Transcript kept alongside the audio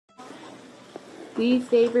We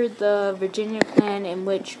favored the Virginia plan, in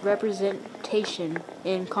which representation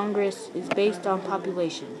in Congress is based on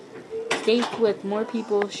population. States with more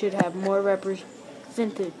people should have more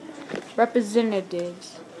representatives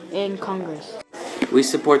in Congress. We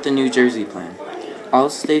support the New Jersey plan. All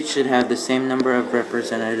states should have the same number of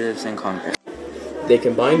representatives in Congress. They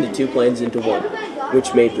combined the two plans into one,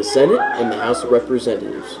 which made the Senate and the House of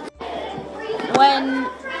Representatives. When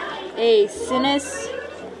a census,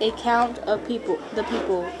 a count of the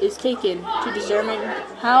people, is taken to determine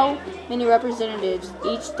how many representatives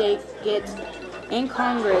each state gets in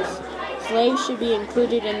Congress, slaves should be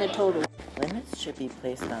included in the total. Limits should be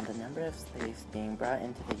placed on the number of slaves being brought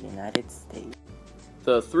into the United States.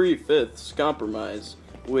 The 3/5 compromise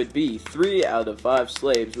would be 3 out of 5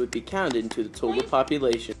 slaves would be counted into the total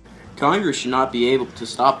population. Congress should not be able to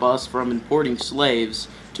stop us from importing slaves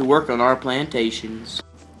to work on our plantations.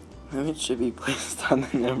 Limits should be placed on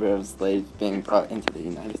the number of slaves being brought into the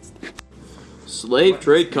United States. Slave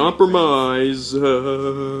trade compromise.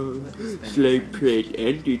 Slave trade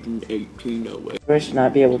ended in 1808. Congress should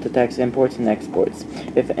not be able to tax imports and exports.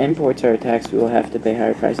 If imports are taxed, we will have to pay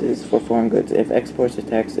higher prices for foreign goods. If exports are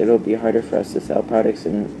taxed, it will be harder for us to sell products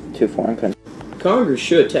to foreign countries. Congress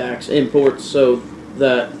should tax imports so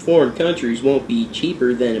that foreign countries won't be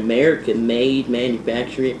cheaper than American-made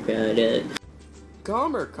manufacturing products.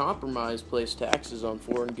 Compromise placed taxes on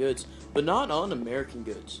foreign goods, but not on American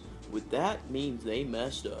goods. With that means they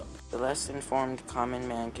messed up. The less informed common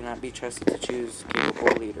man cannot be trusted to choose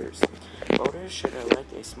capable leaders. Voters should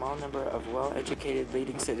elect a small number of well-educated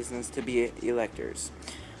leading citizens to be electors,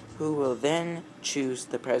 who will then choose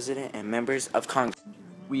the president and members of Congress.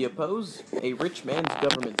 We oppose a rich man's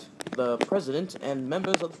government. The president and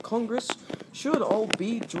members of Congress should all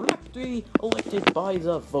be directly elected by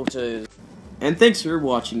the voters. And thanks for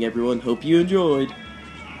watching, everyone. Hope you enjoyed.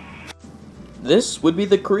 This would be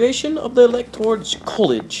the creation of the Electors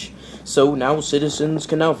College. So now citizens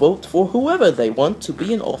can now vote for whoever they want to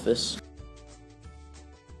be in office.